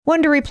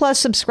Wondery Plus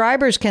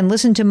subscribers can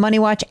listen to Money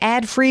Watch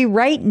ad-free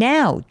right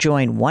now.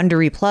 Join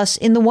Wondery Plus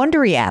in the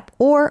Wondery app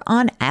or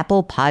on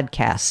Apple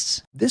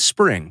Podcasts. This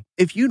spring,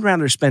 if you'd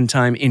rather spend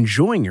time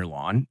enjoying your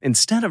lawn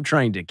instead of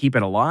trying to keep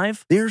it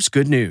alive, there's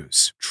good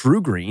news.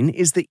 TruGreen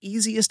is the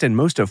easiest and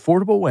most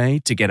affordable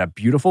way to get a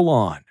beautiful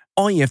lawn.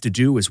 All you have to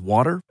do is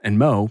water and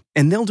mow,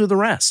 and they'll do the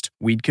rest.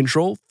 Weed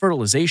control,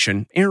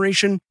 fertilization,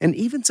 aeration, and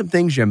even some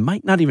things you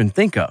might not even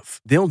think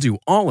of. They'll do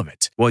all of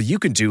it, while you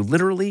can do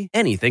literally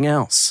anything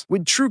else.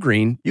 With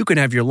TruGreen, you can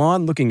have your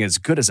lawn looking as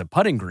good as a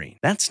putting green.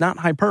 That's not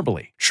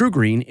hyperbole.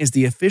 TruGreen is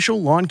the official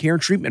lawn care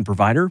treatment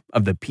provider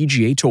of the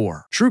PGA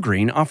Tour.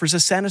 TruGreen offers a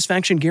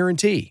satisfaction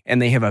guarantee,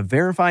 and they have a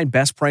verified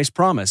best price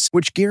promise,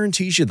 which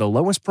guarantees you the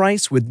lowest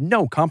price with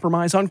no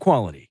compromise on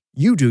quality.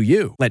 You do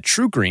you. Let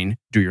TruGreen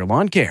do your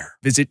lawn care.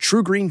 Visit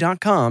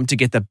TruGreen.com to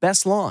get the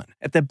best lawn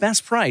at the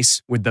best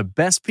price with the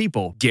best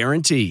people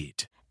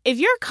guaranteed. If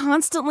you're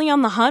constantly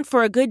on the hunt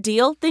for a good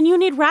deal, then you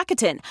need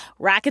Rakuten.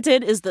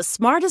 Rakuten is the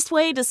smartest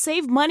way to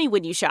save money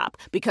when you shop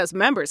because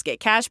members get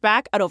cash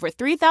back at over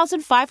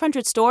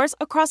 3,500 stores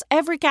across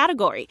every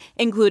category,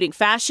 including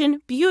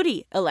fashion,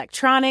 beauty,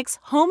 electronics,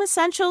 home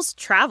essentials,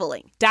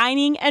 traveling,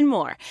 dining, and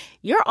more.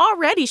 You're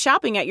already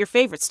shopping at your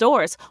favorite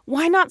stores.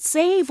 Why not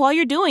save while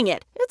you're doing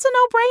it? It's a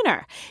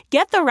no-brainer.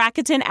 Get the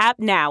Rakuten app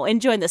now and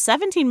join the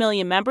 17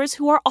 million members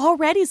who are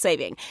already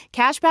saving.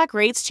 Cashback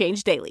rates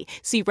change daily.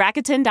 See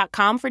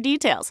Rakuten.com for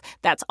details.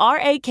 That's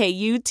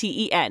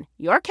Rakuten.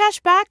 Your cash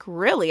back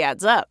really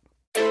adds up.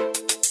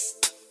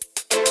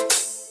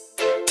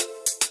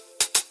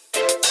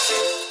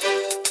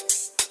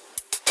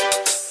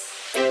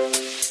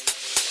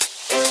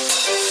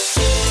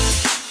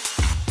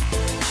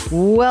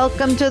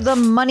 Welcome to the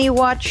Money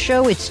Watch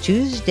Show. It's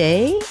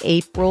Tuesday,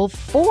 April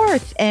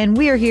 4th, and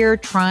we are here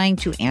trying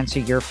to answer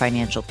your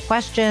financial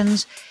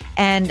questions.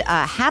 And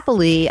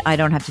happily, I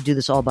don't have to do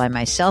this all by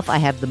myself. I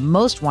have the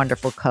most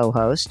wonderful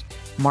co-host,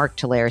 Mark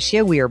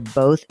Talercia. We are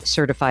both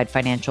certified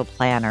financial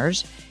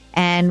planners,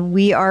 and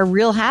we are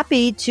real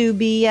happy to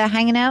be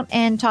hanging out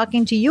and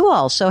talking to you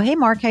all. So, hey,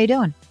 Mark, how you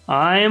doing?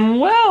 I am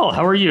well.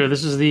 How are you?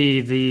 This is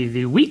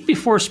the week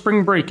before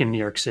spring break in New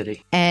York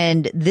City.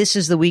 And this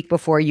is the week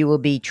before you will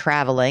be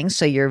traveling,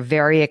 so you're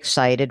very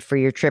excited for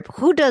your trip.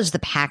 Who does the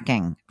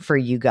packing for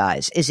you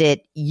guys? Is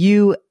it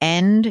you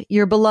and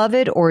your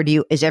beloved, or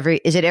is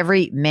it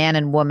every man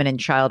and woman and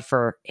child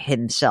for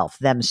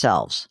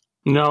themselves?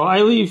 No,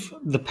 I leave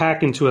the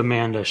packing to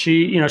Amanda.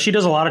 She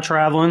does a lot of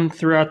traveling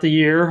throughout the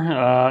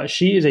year.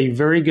 She is a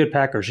very good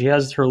packer. She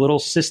has her little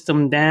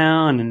system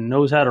down and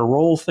knows how to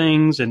roll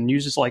things and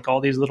uses like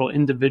all these little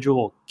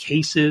individual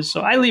cases.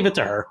 So I leave it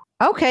to her.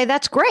 Okay,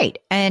 that's great.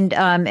 And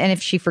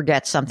if she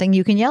forgets something,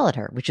 you can yell at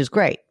her, which is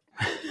great.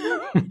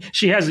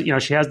 She has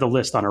the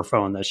list on her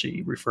phone that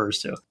she refers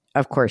to.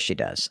 Of course she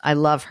does. I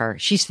love her.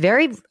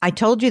 I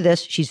told you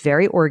this, she's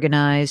very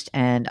organized,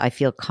 and I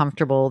feel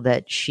comfortable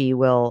that she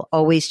will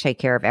always take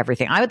care of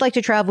everything. I would like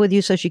to travel with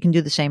you so she can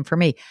do the same for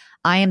me.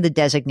 I am the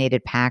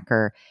designated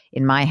packer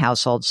in my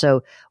household.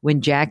 So when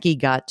Jackie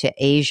got to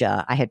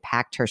Asia, I had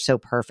packed her so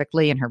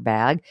perfectly in her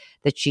bag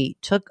that she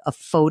took a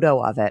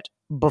photo of it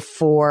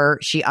before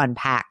she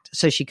unpacked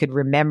so she could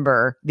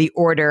remember the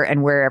order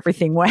and where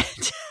everything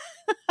went.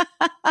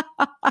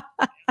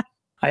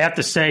 I have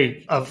to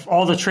say, of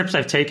all the trips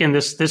I've taken,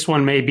 this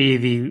one may be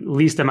the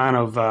least amount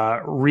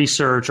of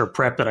research or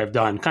prep that I've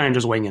done, kind of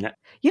just winging it.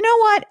 You know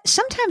what?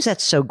 Sometimes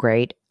that's so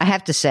great. I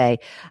have to say,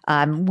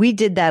 we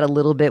did that a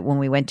little bit when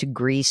we went to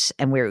Greece,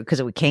 and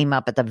because we came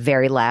up at the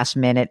very last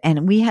minute,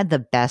 and we had the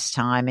best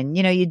time. And,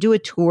 you do a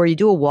tour, you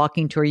do a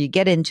walking tour, you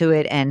get into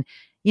it, and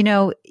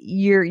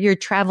your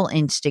travel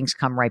instincts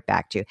come right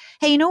back to you.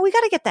 Hey, we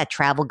got to get that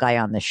travel guy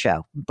on the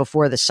show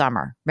before the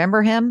summer.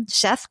 Remember him?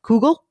 Seth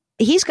Kugel?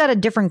 He's got a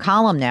different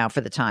column now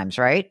for the Times,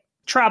 right?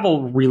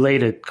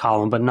 Travel-related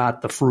column, but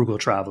not the frugal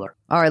traveler.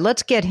 All right,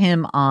 let's get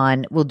him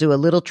on. We'll do a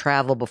little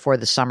travel before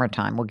the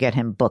summertime. We'll get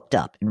him booked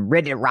up and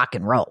ready to rock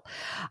and roll.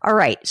 All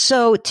right,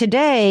 so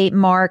today,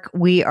 Mark,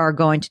 we are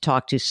going to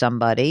talk to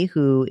somebody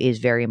who is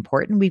very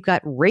important. We've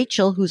got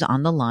Rachel, who's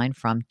on the line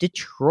from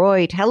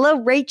Detroit. Hello,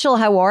 Rachel.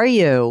 How are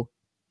you?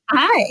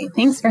 Hi,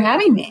 thanks for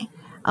having me.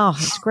 Oh,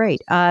 that's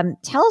great.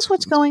 Tell us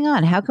what's going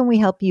on. How can we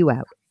help you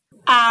out?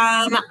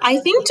 I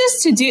think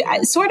just to do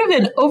sort of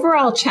an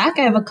overall check,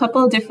 I have a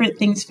couple of different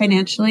things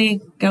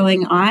financially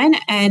going on,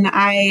 and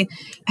I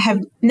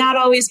have not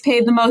always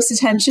paid the most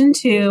attention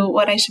to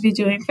what I should be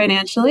doing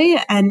financially.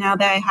 And now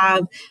that I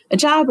have a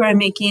job where I'm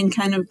making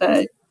kind of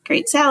a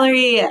great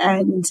salary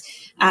and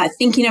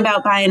thinking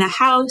about buying a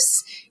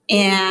house,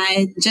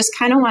 and just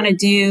kind of want to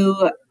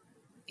do,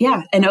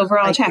 an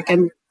overall check.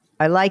 And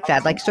I like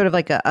that. Like sort of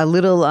like a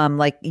little,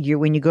 like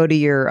when you go to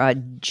your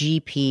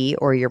GP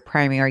or your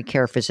primary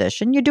care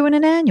physician, you're doing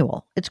an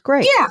annual. It's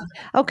great. Yeah.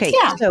 Okay.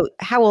 Yeah. So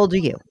how old are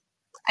you?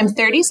 I'm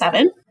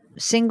 37.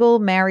 Single,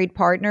 married,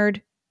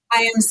 partnered?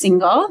 I am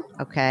single.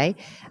 Okay.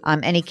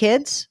 Any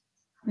kids?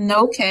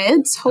 No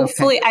kids.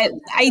 Hopefully,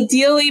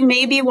 ideally,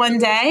 maybe one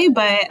day,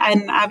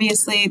 and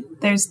obviously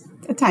there's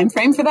a time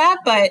frame for that,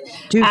 but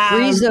Dude,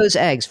 freeze those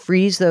eggs.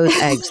 Freeze those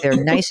eggs.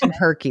 They're nice and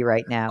perky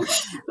right now.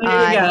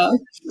 There you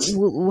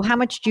go. How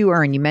much do you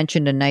earn? You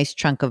mentioned a nice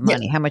chunk of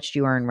money. How much do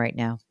you earn right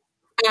now?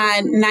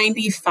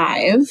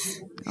 95.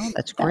 Oh,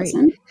 that's great.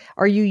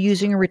 Are you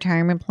using a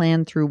retirement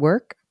plan through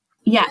work?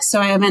 Yeah,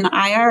 so I have an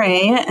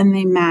IRA and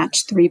they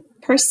match 3%.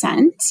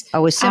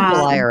 Oh, a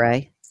simple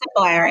IRA.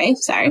 Simple IRA,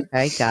 sorry.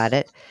 Okay, got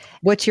it.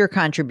 What's your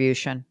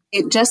contribution?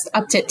 It just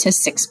upped it to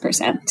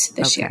 6%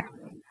 this year.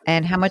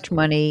 And how much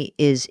money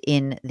is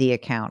in the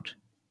account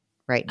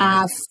right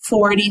now?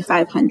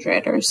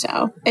 4,500 or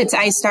so.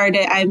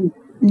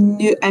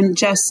 I'm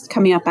just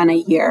coming up on a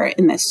year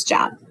in this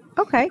job.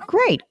 Okay,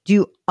 great. Do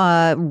you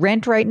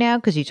rent right now?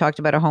 Because you talked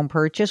about a home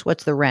purchase.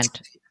 What's the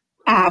rent?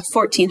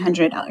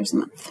 $1,400 a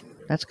month.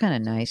 That's kind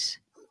of nice.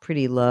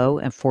 Pretty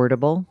low,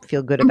 affordable.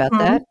 Feel good about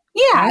that?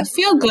 Yeah, I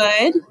feel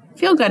good.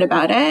 Feel good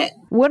about it.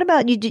 What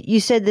about you? You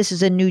said this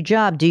is a new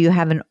job. Do you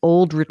have an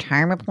old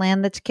retirement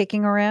plan that's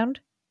kicking around?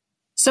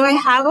 So I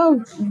have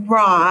a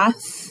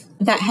Roth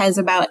that has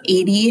about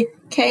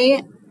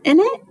 $80K in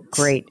it.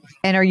 Great.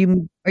 And are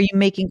you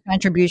making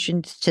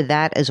contributions to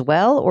that as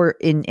well, or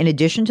in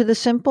addition to the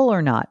simple,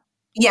 or not?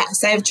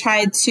 Yes, I've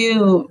tried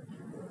to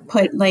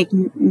put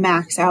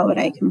max out what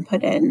I can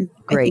put in.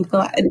 Great.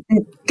 I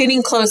think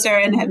getting closer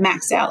and have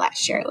maxed out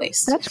last year at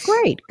least. That's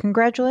great.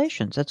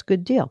 Congratulations. That's a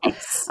good deal.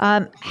 Thanks.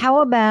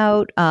 How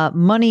about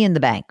money in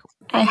the bank?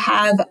 I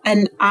have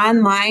an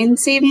online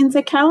savings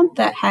account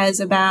that has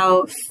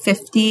about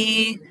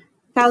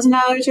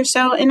 $50,000 or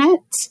so in it.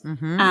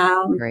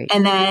 Mm-hmm. Great.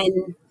 And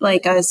then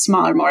a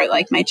smaller, more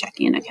like my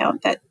checking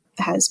account that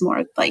has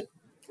more like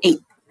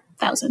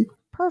 $8,000.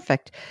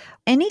 Perfect.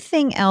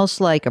 Anything else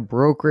like a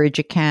brokerage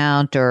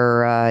account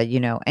or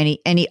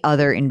any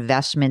other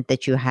investment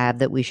that you have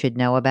that we should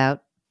know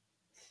about?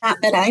 Not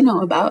that I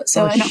know about,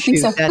 so I don't think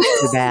so.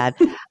 That's too bad.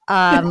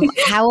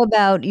 How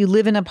about you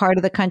live in a part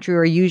of the country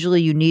where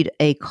usually you need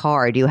a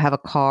car? Do you have a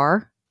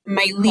car?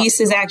 My lease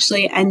is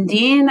actually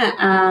ending,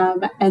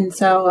 and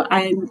so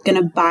I'm going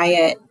to buy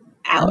it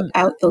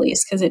out the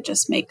lease because it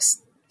just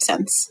makes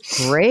sense.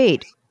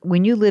 Great.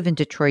 When you live in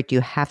Detroit, do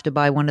you have to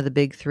buy one of the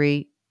big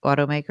three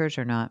automakers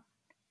or not?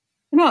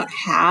 I don't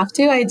have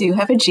to. I do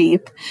have a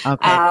Jeep.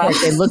 Okay.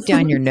 They look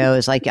down your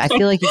nose. I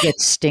feel like you get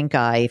stink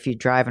eye if you're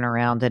driving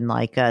around in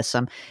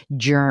some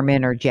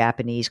German or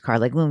Japanese car.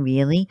 Well,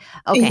 really?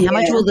 Okay.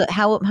 Yeah.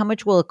 How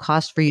much will it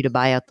cost for you to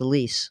buy out the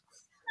lease?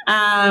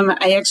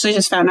 I actually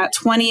just found out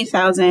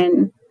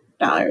 $20,000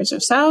 or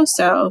so.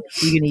 So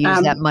you're going to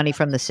use that money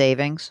from the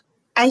savings?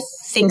 I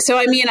think so.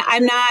 I mean,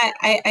 I'm not.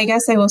 I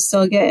guess I will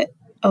still get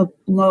a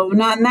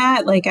loan on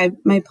that.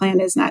 My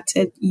plan is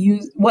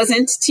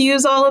wasn't to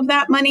use all of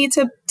that money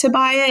to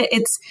buy it.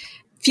 It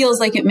feels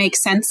like it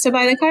makes sense to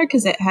buy the car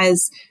because it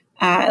has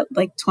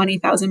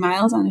 20,000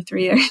 miles on a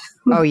 3-year.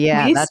 Oh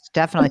yeah, lease. that's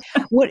definitely.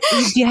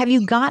 Have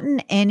you gotten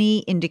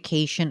any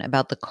indication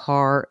about the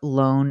car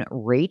loan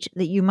rate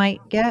that you might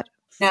get?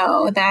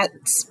 No,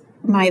 that's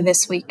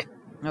this week.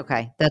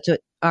 Okay, that's it.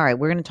 All right,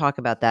 we're going to talk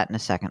about that in a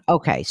second.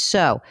 Okay,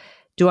 so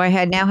do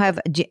I now have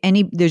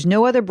any? There's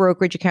no other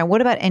brokerage account.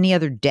 What about any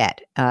other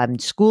debt?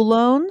 School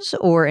loans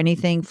or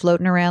anything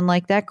floating around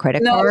like that?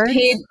 Credit card?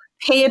 No,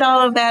 paid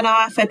all of that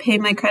off. I pay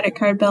my credit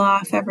card bill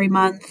off every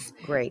month.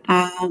 Great.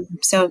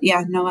 So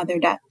yeah, no other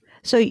debt.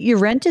 So your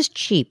rent is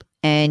cheap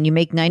and you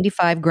make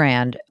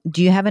 $95,000.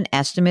 Do you have an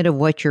estimate of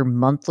what your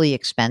monthly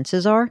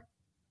expenses are?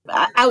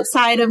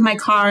 Outside of my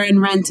car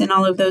and rent and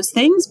all of those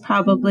things,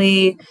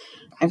 probably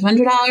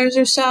 $500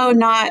 or so.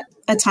 Not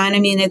a ton. I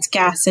mean, it's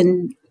gas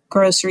and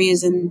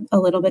groceries and a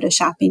little bit of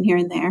shopping here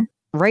and there.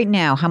 Right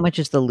now, how much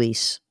is the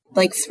lease?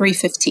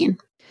 $315.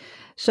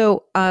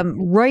 So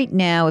right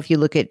now, if you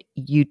look at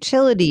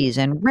utilities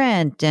and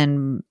rent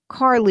and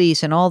car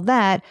lease and all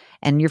that,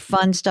 and your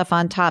fun stuff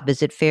on top,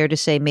 is it fair to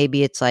say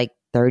maybe it's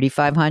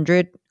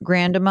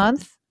 $3,500 a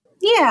month?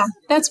 Yeah,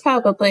 that's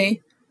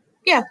probably,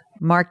 yeah.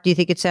 Mark, do you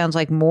think it sounds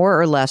like more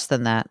or less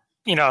than that?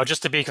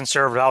 Just to be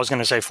conservative, I was going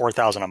to say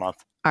 $4,000 a month.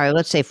 All right,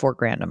 let's say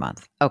 $4,000 a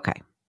month. Okay.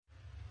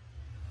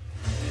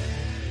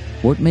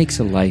 What makes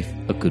a life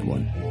a good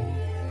one?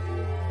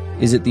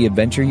 Is it the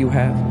adventure you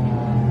have?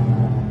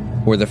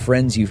 Or the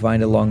friends you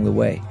find along the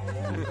way?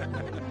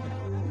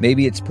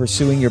 Maybe it's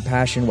pursuing your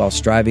passion while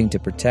striving to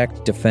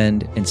protect,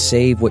 defend, and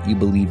save what you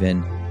believe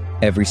in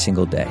every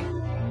single day.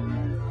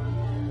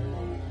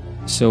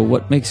 So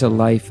what makes a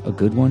life a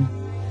good one?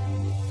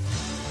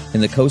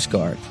 In the Coast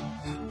Guard,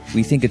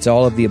 we think it's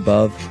all of the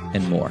above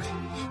and more.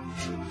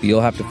 But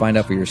you'll have to find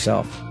out for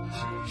yourself.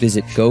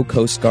 Visit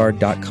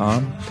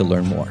gocoastguard.com to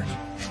learn more.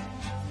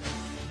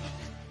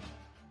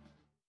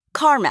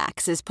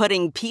 CarMax is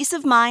putting peace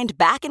of mind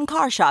back in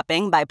car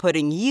shopping by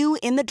putting you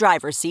in the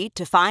driver's seat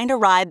to find a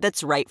ride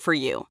that's right for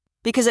you.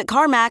 Because at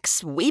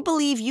CarMax, we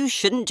believe you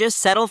shouldn't just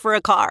settle for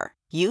a car.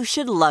 You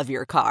should love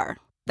your car.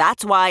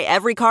 That's why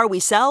every car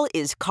we sell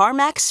is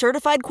CarMax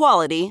certified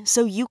quality,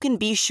 so you can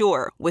be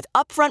sure with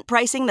upfront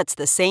pricing that's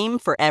the same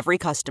for every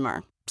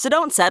customer. So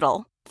don't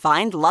settle.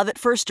 Find love at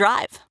first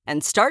drive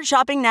and start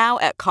shopping now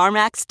at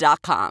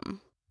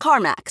CarMax.com.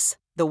 CarMax,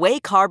 the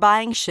way car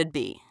buying should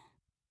be.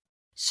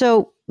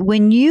 So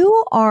when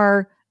you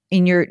are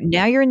you're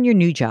in your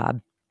new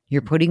job,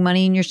 you're putting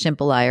money in your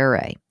simple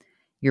IRA,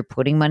 you're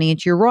putting money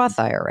into your Roth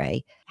IRA.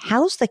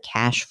 How's the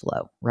cash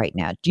flow right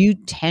now? Do you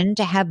tend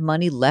to have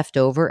money left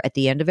over at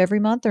the end of every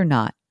month or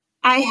not?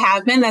 I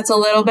have been. That's a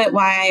little bit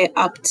why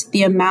I upped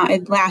the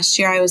amount. Last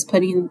year, I was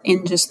putting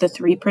in just the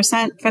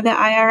 3% for the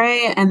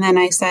IRA. And then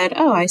I said,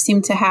 I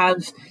seem to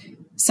have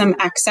some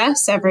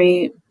excess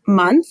every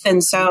month.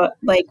 And so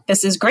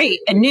this is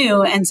great and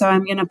new. And so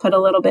I'm going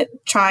to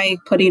try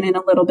putting in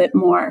a little bit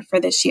more for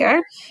this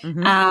year.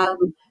 Mm-hmm.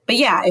 But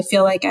yeah, I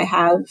feel like I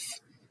have,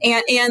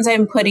 and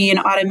I'm putting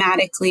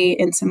automatically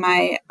into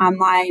my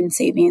online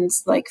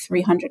savings, like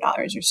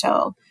 $300 or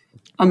so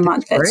a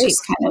month. That's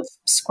just kind of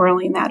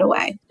squirreling that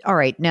away. All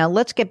right. Now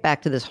let's get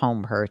back to this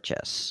home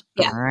purchase.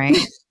 Yeah. All right.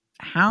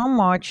 How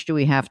much do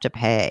we have to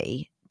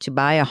pay to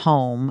buy a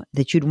home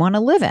that you'd want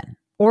to live in?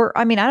 Or,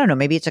 I don't know,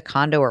 maybe it's a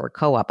condo or a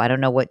co-op. I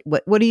don't know.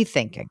 What are you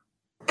thinking?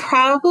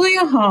 Probably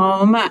a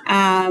home.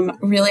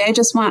 Really, I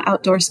just want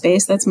outdoor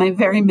space. That's my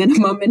very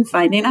minimum in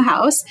finding a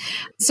house.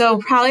 So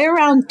probably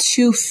around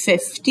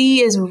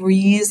 $250 is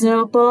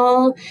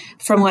reasonable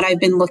from what I've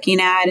been looking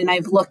at. And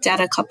I've looked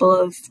at a couple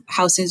of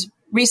houses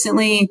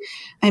recently.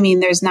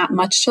 There's not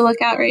much to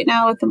look at right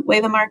now with the way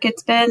the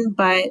market's been,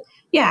 but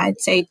yeah, I'd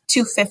say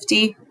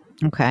 $250.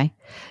 Okay.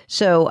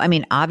 So,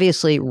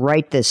 obviously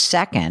right this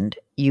second,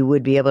 you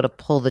would be able to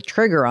pull the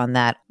trigger on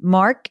that.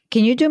 Mark,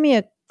 can you do me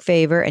a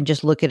favor and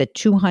just look at a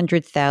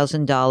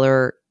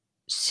 $200,000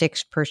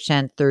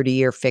 6%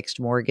 30-year fixed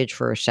mortgage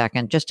for a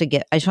second, I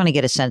just want to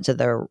get a sense of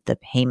the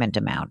payment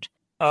amount.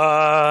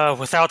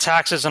 Without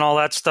taxes and all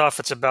that stuff,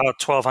 it's about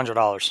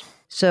 $1,200.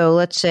 So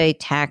let's say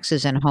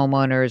taxes and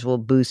homeowners will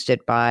boost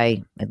it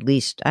by at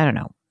least, I don't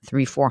know,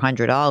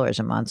 $300-400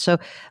 a month. So,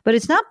 but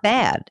it's not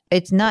bad.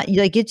 It's not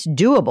it's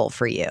doable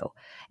for you.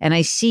 And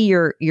I see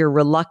your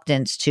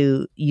reluctance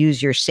to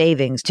use your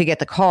savings to get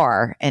the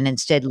car and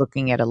instead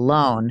looking at a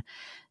loan.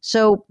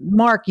 So,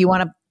 Mark, you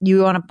want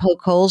to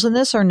poke holes in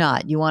this or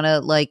not? You want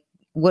to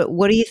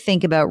what do you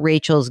think about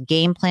Rachel's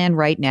game plan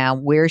right now,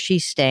 where she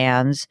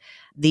stands,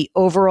 the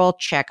overall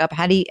checkup?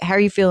 How are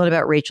you feeling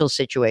about Rachel's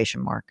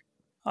situation, Mark?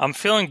 I'm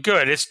feeling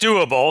good. It's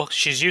doable.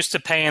 She's used to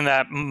paying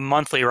that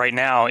monthly right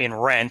now in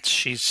rent.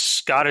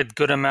 She's got a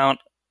good amount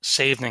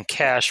saved in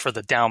cash for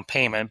the down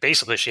payment.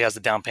 Basically, she has the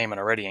down payment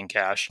already in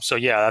cash. So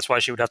yeah, that's why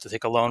she would have to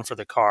take a loan for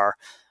the car.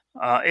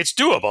 It's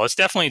doable. It's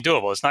definitely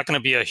doable. It's not going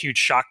to be a huge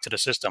shock to the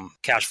system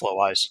cash flow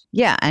wise.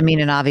 Yeah.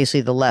 And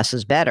obviously the less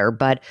is better.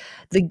 But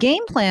the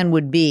game plan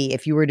would be,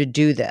 if you were to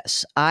do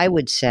this, I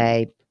would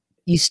say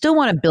you still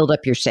want to build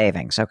up your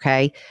savings.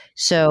 Okay.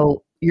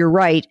 So you're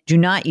right. Do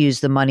not use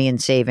the money in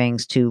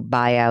savings to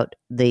buy out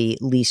the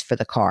lease for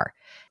the car.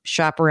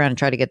 Shop around and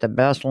try to get the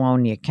best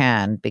loan you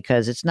can,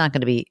 because it's not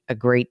going to be a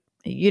great,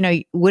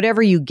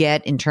 whatever you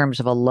get in terms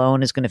of a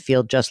loan is going to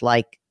feel just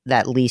like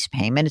that lease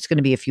payment. It's going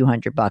to be a few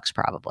 $100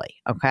 probably.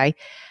 Okay.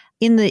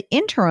 In the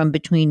interim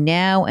between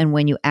now and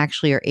when you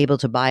actually are able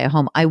to buy a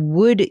home, I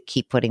would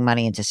keep putting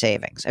money into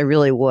savings. I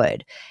really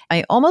would.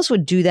 I almost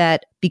would do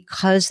that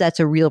because that's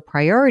a real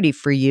priority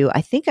for you.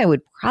 I think I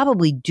would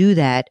probably do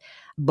that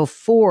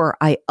before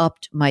I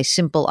upped my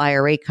simple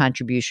IRA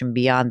contribution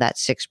beyond that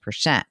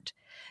 6%.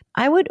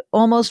 I would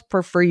almost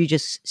prefer you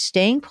just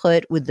staying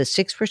put with the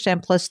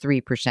 6% plus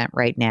 3%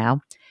 right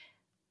now.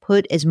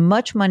 Put as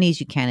much money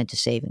as you can into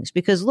savings,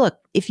 because look,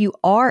 if you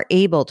are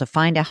able to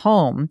find a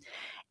home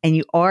and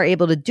you are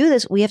able to do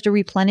this, we have to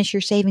replenish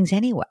your savings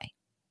anyway,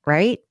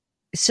 right?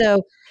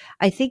 So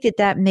I think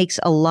that makes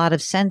a lot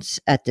of sense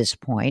at this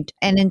point.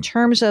 And in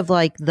terms of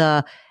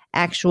the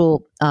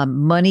actual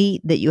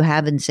money that you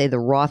have in, say, the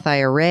Roth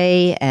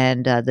IRA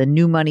and the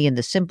new money in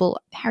the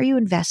simple, how are you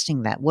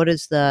investing that?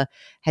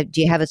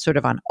 Do you have it sort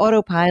of on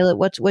autopilot?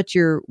 What's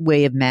your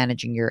way of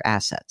managing your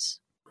assets?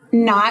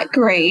 Not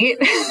great.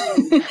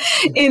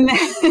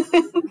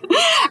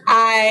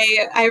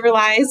 I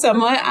rely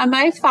somewhat on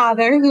my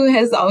father, who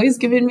has always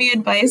given me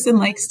advice and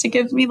likes to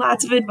give me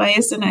lots of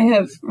advice. And I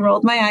have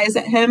rolled my eyes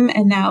at him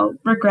and now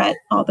regret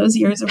all those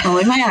years of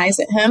rolling my eyes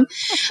at him.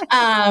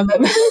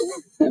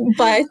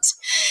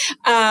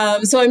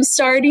 So I'm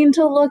starting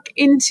to look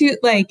into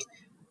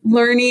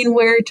learning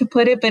where to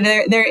put it, but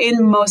they're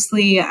in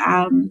mostly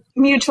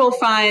mutual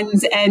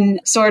funds and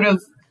sort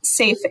of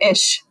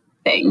safe-ish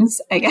things,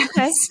 I guess.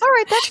 Okay. All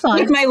right, that's fine.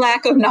 With my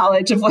lack of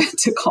knowledge of what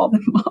to call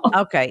them all.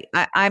 Okay,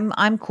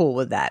 I'm cool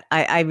with that.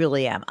 I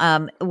really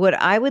am. What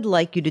I would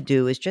like you to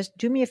do is just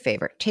do me a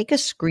favor. Take a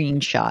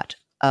screenshot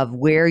of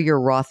where your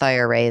Roth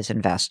IRA is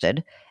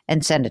invested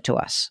and send it to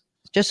us,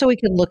 just so we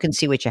can look and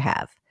see what you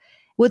have.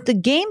 What the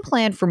game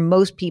plan for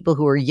most people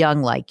who are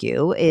young like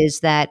you is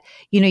that,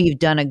 you've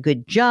done a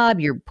good job,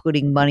 you're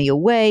putting money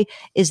away,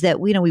 is that,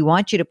 we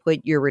want you to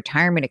put your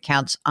retirement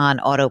accounts on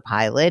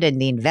autopilot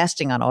and the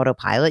investing on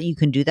autopilot. You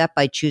can do that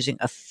by choosing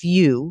a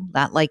few,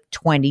 not like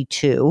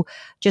 22,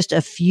 just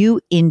a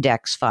few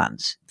index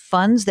funds.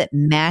 funds that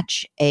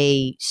match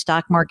a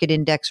stock market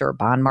index or a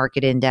bond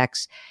market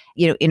index.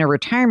 In a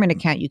retirement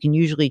account, you can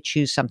usually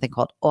choose something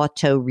called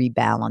auto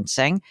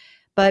rebalancing.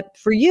 But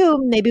for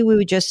you, maybe we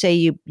would just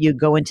say you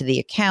go into the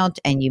account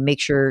and you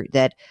make sure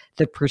that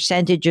the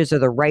percentages are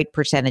the right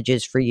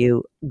percentages for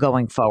you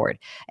going forward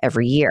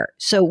every year.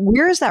 So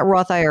where is that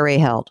Roth IRA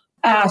held?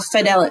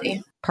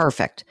 Fidelity.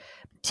 Perfect.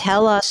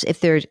 Tell us if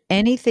there's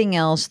anything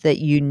else that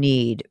you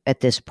need at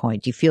this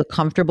point. Do you feel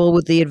comfortable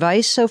with the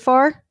advice so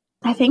far?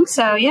 I think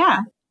so, yeah.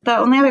 The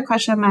only other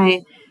question,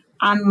 my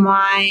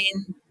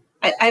online,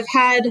 I've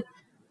had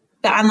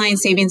the online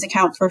savings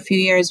account for a few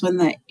years when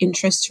the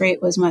interest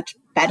rate was much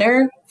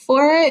better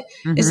for it.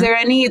 Mm-hmm. Is there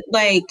any,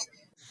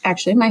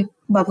 actually my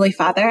lovely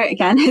father,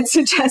 again, had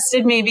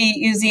suggested maybe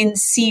using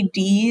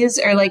CDs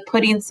or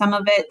putting some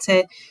of it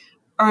to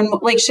earn,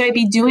 should I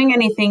be doing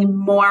anything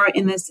more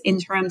in this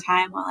interim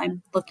time while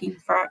I'm looking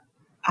for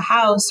a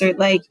house or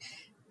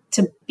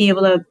to be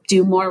able to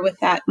do more with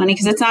that money?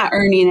 Because it's not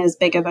earning as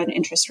big of an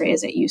interest rate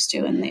as it used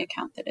to in the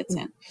account that it's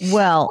in.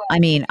 Well,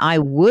 I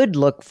would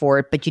look for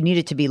it, but you need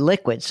it to be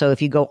liquid. So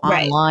if you go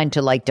online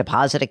to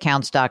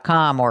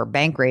depositaccounts.com or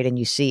Bankrate and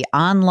you see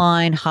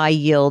online high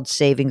yield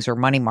savings or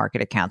money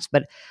market accounts,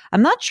 but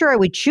I'm not sure I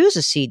would choose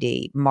a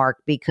CD,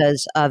 Mark,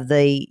 because of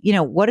the,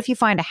 what if you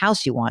find a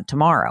house you want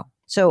tomorrow?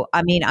 So,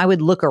 I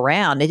would look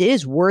around. It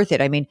is worth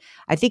it.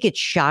 I think it's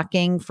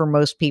shocking for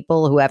most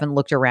people who haven't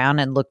looked around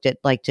and looked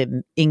at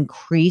to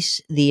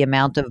increase the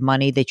amount of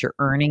money that you're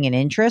earning in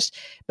interest,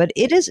 but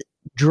it is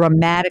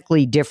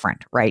dramatically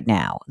different right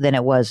now than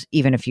it was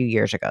even a few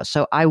years ago.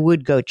 So I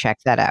would go check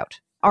that out.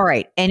 All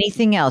right.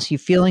 Anything else? You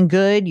feeling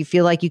good? You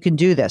feel like you can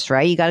do this,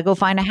 right? You got to go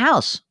find a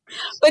house.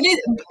 But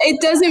it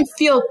doesn't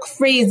feel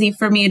crazy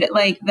for me to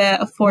the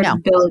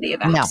affordability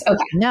of a house.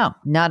 Okay. No,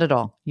 not at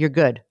all. You're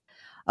good.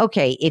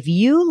 Okay, if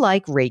you,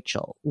 like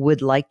Rachel,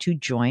 would like to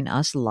join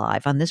us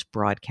live on this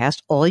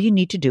broadcast, all you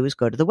need to do is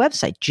go to the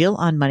website,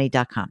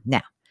 JillOnMoney.com.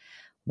 Now,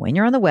 when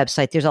you're on the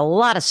website, there's a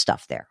lot of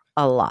stuff there,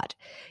 a lot.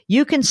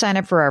 You can sign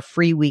up for our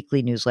free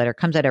weekly newsletter. It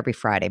comes out every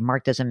Friday.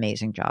 Mark does an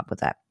amazing job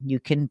with that.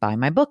 You can buy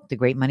my book, The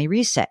Great Money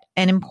Reset.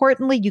 And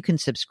importantly, you can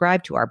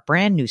subscribe to our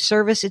brand new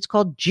service. It's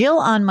called Jill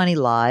on Money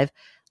Live.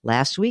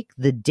 Last week,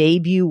 the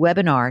debut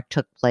webinar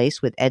took place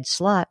with Ed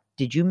Slott.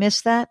 Did you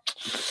miss that?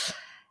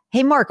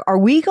 Hey, Mark, are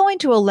we going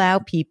to allow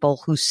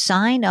people who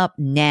sign up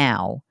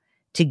now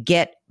to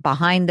get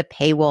behind the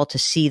paywall to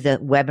see the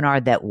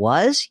webinar that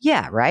was?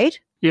 Yeah, right?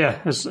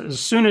 Yeah. As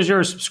soon as you're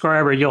a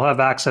subscriber, you'll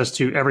have access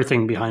to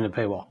everything behind the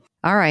paywall.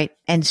 All right.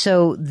 And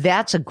so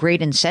that's a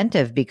great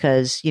incentive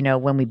because,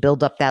 when we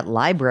build up that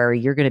library,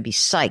 you're going to be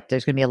psyched.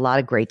 There's going to be a lot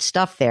of great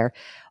stuff there.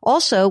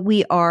 Also,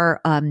 we are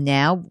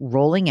now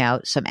rolling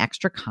out some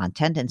extra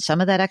content, and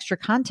some of that extra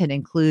content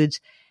includes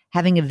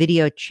having a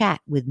video chat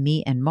with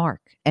me and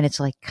Mark. And it's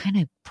kind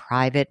of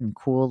private and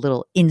cool,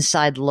 little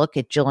inside look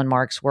at Jill and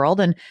Mark's world.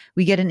 And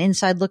we get an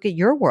inside look at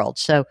your world.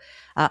 So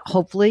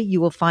hopefully you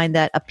will find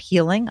that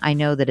appealing. I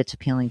know that it's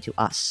appealing to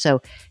us.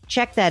 So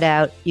check that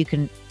out. You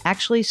can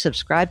actually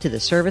subscribe to the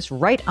service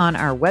right on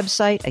our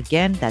website.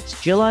 Again, that's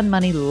Jill on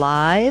Money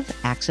Live,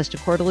 access to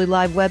quarterly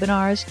live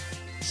webinars,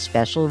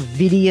 special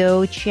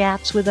video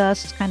chats with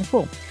us. It's kind of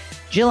cool.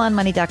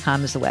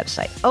 JillOnMoney.com is the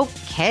website.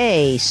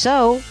 Okay,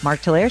 so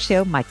Mark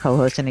Talercio, my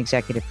co-host and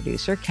executive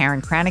producer.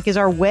 Karen Kranick is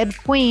our web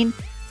queen.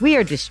 We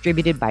are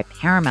distributed by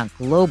Paramount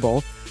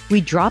Global.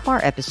 We drop our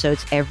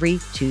episodes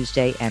every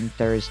Tuesday and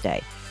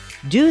Thursday.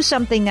 Do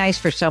something nice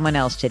for someone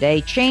else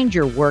today. Change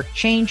your work,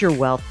 change your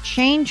wealth,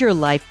 change your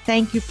life.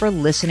 Thank you for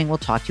listening. We'll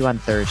talk to you on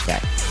Thursday.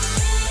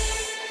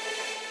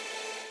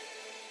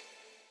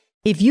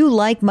 If you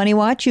like Money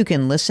Watch, you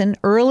can listen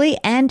early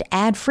and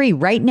ad-free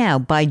right now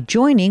by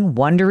joining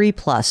Wondery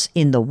Plus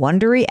in the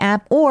Wondery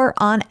app or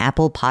on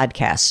Apple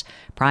Podcasts.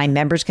 Prime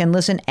members can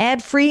listen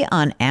ad-free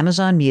on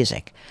Amazon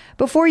Music.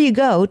 Before you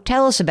go,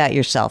 tell us about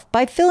yourself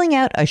by filling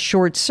out a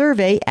short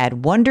survey at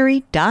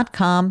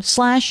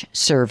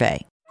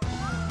Wondery.com/survey.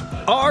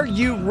 Are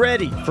you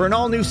ready for an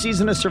all-new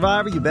season of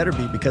Survivor? You better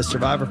be, because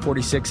Survivor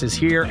 46 is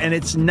here, and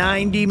it's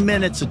 90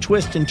 minutes of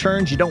twists and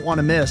turns you don't want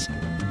to miss.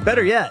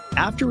 Better yet,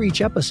 after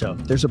each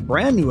episode, there's a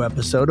brand new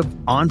episode of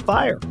On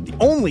Fire, the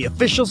only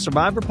official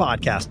Survivor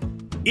podcast.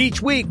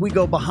 Each week, we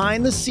go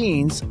behind the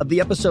scenes of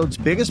the episode's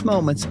biggest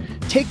moments,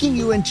 taking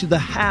you into the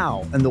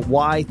how and the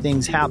why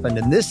things happened.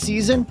 And this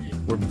season,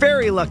 we're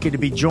very lucky to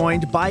be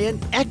joined by an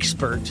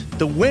expert,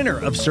 the winner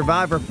of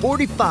Survivor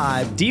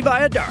 45, Dee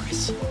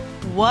Valladares.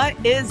 What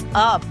is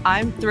up?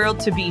 I'm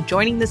thrilled to be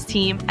joining this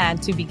team and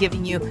to be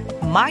giving you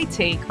my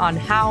take on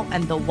how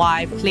and the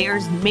why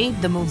players made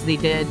the moves they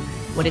did,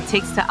 what it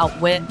takes to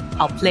outwit,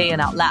 outplay,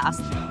 and outlast,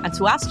 and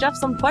to ask Jeff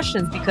some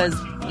questions, because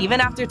even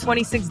after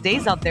 26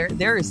 days out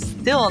there is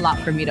still a lot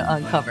for me to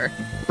uncover.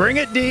 Bring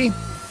it, Dee.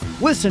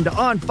 Listen to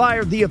On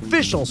Fire, the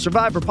official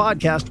Survivor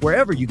podcast,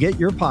 wherever you get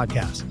your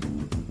podcast.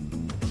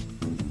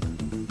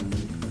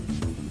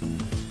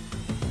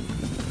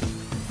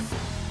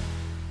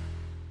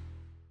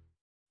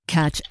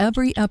 Catch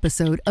every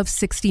episode of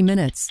 60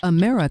 Minutes,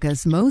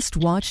 America's most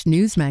watched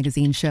news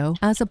magazine show,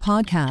 as a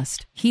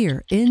podcast.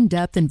 Hear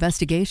in-depth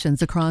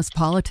investigations across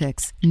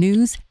politics,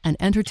 news, and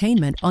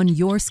entertainment on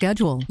your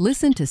schedule.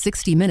 Listen to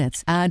 60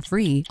 Minutes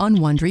ad-free on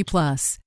Wondery Plus.